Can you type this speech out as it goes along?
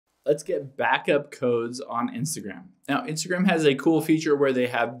Let's get backup codes on Instagram. Now, Instagram has a cool feature where they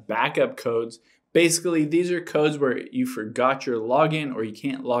have backup codes. Basically, these are codes where you forgot your login or you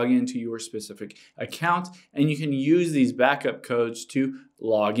can't log into your specific account, and you can use these backup codes to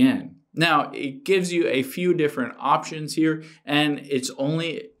log in. Now, it gives you a few different options here, and it's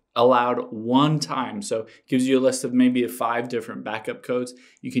only allowed one time. So it gives you a list of maybe 5 different backup codes.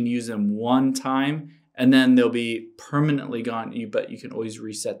 You can use them one time, and then they'll be permanently gone, but you can always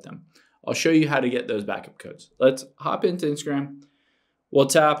reset them. I'll show you how to get those backup codes. Let's hop into Instagram. We'll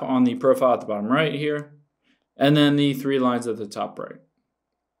tap on the profile at the bottom right here, and then the 3 lines at the top right.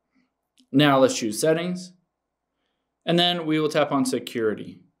 Now let's choose settings, and then we will tap on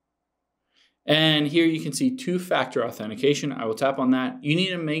security. And here you can see 2-factor authentication. I will tap on that. You need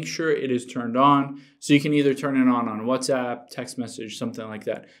to make sure it is turned on. So you can either turn it on WhatsApp, text message, something like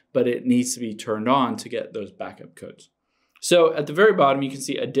that. But it needs to be turned on to get those backup codes. So at the very bottom, you can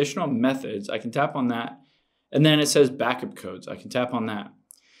see additional methods. I can tap on that. And then it says backup codes. I can tap on that.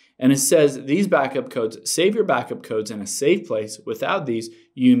 And it says these backup codes, save your backup codes in a safe place. Without these,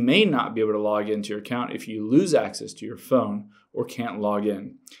 you may not be able to log into your account if you lose access to your phone or can't log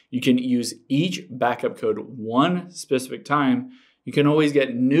in. You can use each backup code one specific time. You can always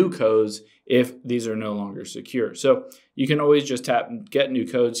get new codes if these are no longer secure. So you can always just tap get new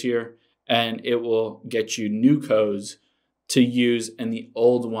codes here, and it will get you new codes to use, and the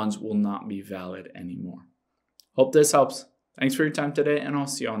old ones will not be valid anymore. Hope this helps. Thanks for your time today, and I'll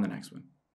see you on the next one.